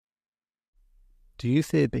Do you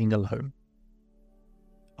fear being alone?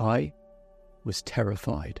 I was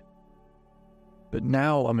terrified. But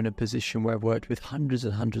now I'm in a position where I've worked with hundreds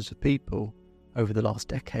and hundreds of people over the last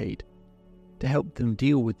decade to help them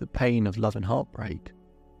deal with the pain of love and heartbreak.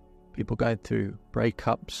 People going through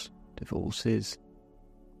breakups, divorces.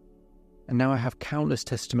 And now I have countless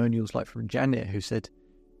testimonials like from Janet, who said,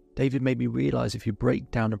 David made me realise if you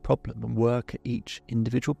break down a problem and work at each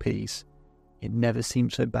individual piece, it never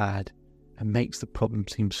seems so bad and makes the problem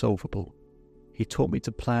seem solvable. He taught me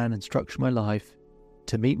to plan and structure my life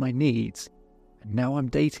to meet my needs, and now I'm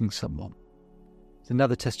dating someone. There's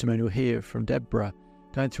another testimonial here from Deborah.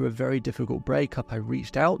 Going through a very difficult breakup, I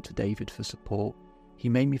reached out to David for support. He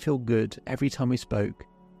made me feel good every time we spoke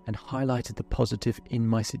and highlighted the positive in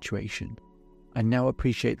my situation. I now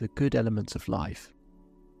appreciate the good elements of life.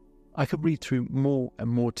 I could read through more and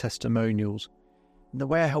more testimonials. And the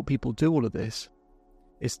way I help people do all of this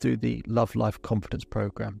is through the Love Life Confidence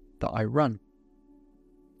program that I run.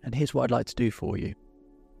 And here's what I'd like to do for you.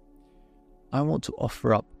 I want to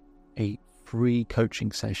offer up a free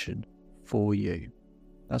coaching session for you.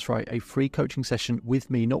 That's right, a free coaching session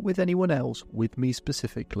with me, not with anyone else, with me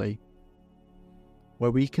specifically,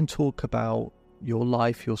 where we can talk about your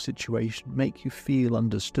life, your situation, make you feel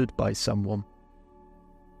understood by someone.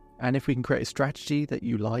 And if we can create a strategy that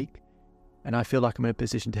you like, and I feel like I'm in a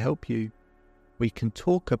position to help you, we can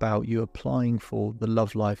talk about you applying for the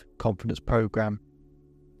Love Life Confidence program.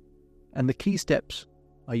 And the key steps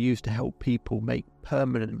I use to help people make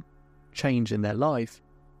permanent change in their life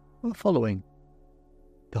are the following: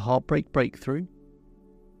 the heartbreak breakthrough,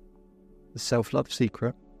 the self-love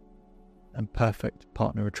secret, and perfect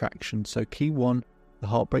partner attraction. So key 1, the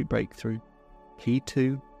heartbreak breakthrough. Key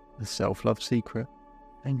 2, the self-love secret.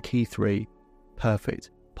 And key 3, perfect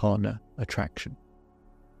partner attraction.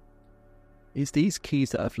 It's these keys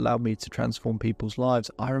that have allowed me to transform people's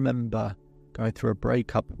lives. I remember going through a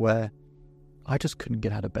breakup where I just couldn't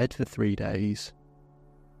get out of bed for 3 days.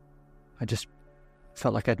 I just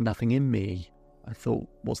felt like I had nothing in me. I thought,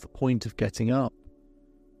 what's the point of getting up?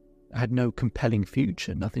 I had no compelling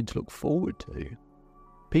future, nothing to look forward to.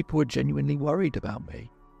 People were genuinely worried about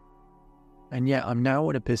me. And yet I'm now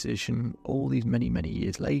in a position, all these many, many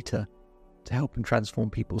years later, to help and transform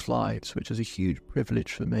people's lives, which is a huge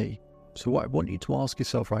privilege for me. So what I want you to ask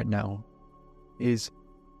yourself right now is,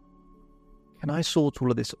 can I sort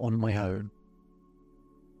all of this on my own?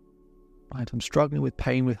 Right, I'm struggling with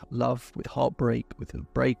pain, with love, with heartbreak, with a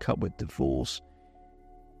breakup, with divorce.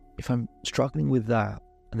 If I'm struggling with that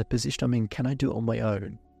and the position I'm in, can I do it on my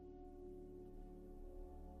own?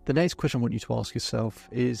 The next question I want you to ask yourself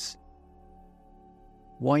is,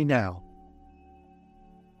 why now?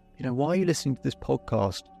 Why are you listening to this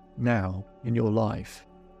podcast now in your life?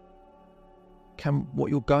 Can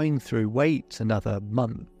what you're going through wait another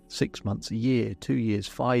month, 6 months, a year, 2 years,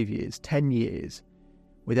 5 years, 10 years,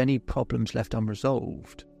 with any problems left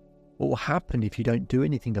unresolved? What will happen if you don't do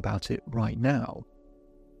anything about it right now?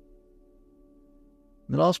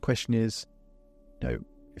 And the last question is,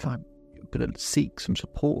 if I'm going to seek some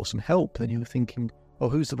support or some help, then you're thinking,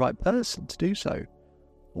 well, who's the right person to do so?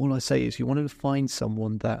 All I say is you want to find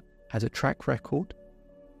someone that has a track record,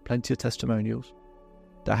 plenty of testimonials,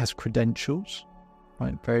 that has credentials,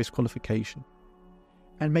 right, various qualifications,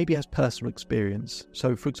 and maybe has personal experience.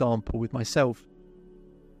 So, for example, with myself,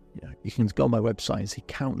 you can go on my website and see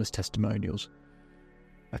countless testimonials.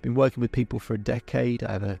 I've been working with people for a decade.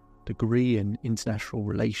 I have a degree in international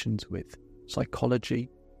relations with psychology.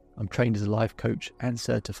 I'm trained as a life coach and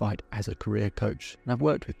certified as a career coach. And I've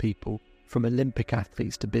worked with people from Olympic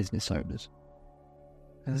athletes to business owners.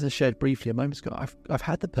 And as I shared briefly a moment ago, I've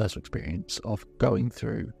had the personal experience of going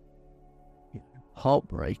through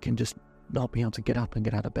heartbreak and just not being able to get up and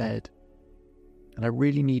get out of bed. And I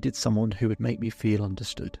really needed someone who would make me feel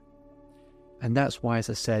understood. And that's why, as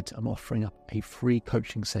I said, I'm offering up a free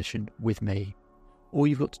coaching session with me. All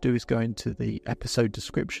you've got to do is go into the episode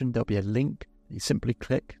description. There'll be a link. You simply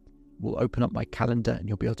click. We'll open up my calendar and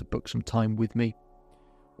you'll be able to book some time with me.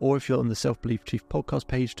 Or if you're on the Self-Belief Chief podcast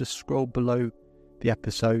page, just scroll below the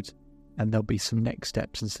episode and there'll be some next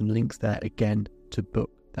steps and some links there again to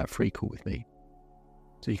book that free call with me.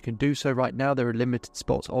 So you can do so right now. There are limited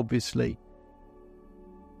spots, obviously.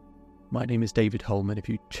 My name is David Holman. If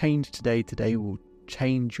you change today will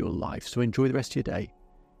change your life. So enjoy the rest of your day.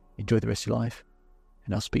 Enjoy the rest of your life.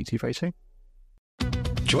 And I'll speak to you very soon.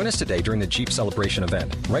 Join us today during the Jeep Celebration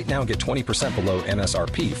event. Right now, get 20% below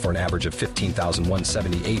MSRP for an average of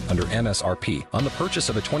 $15,178 under MSRP on the purchase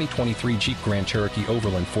of a 2023 Jeep Grand Cherokee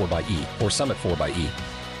Overland 4xE or Summit 4xE.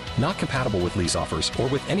 Not compatible with lease offers or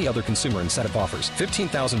with any other consumer incentive offers.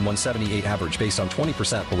 15,178 average based on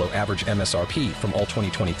 20% below average MSRP from all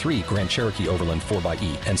 2023 Grand Cherokee Overland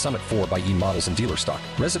 4xE and Summit 4xE models in dealer stock.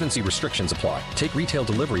 Residency restrictions apply. Take retail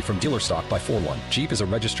delivery from dealer stock by 4/1. Jeep is a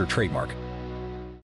registered trademark.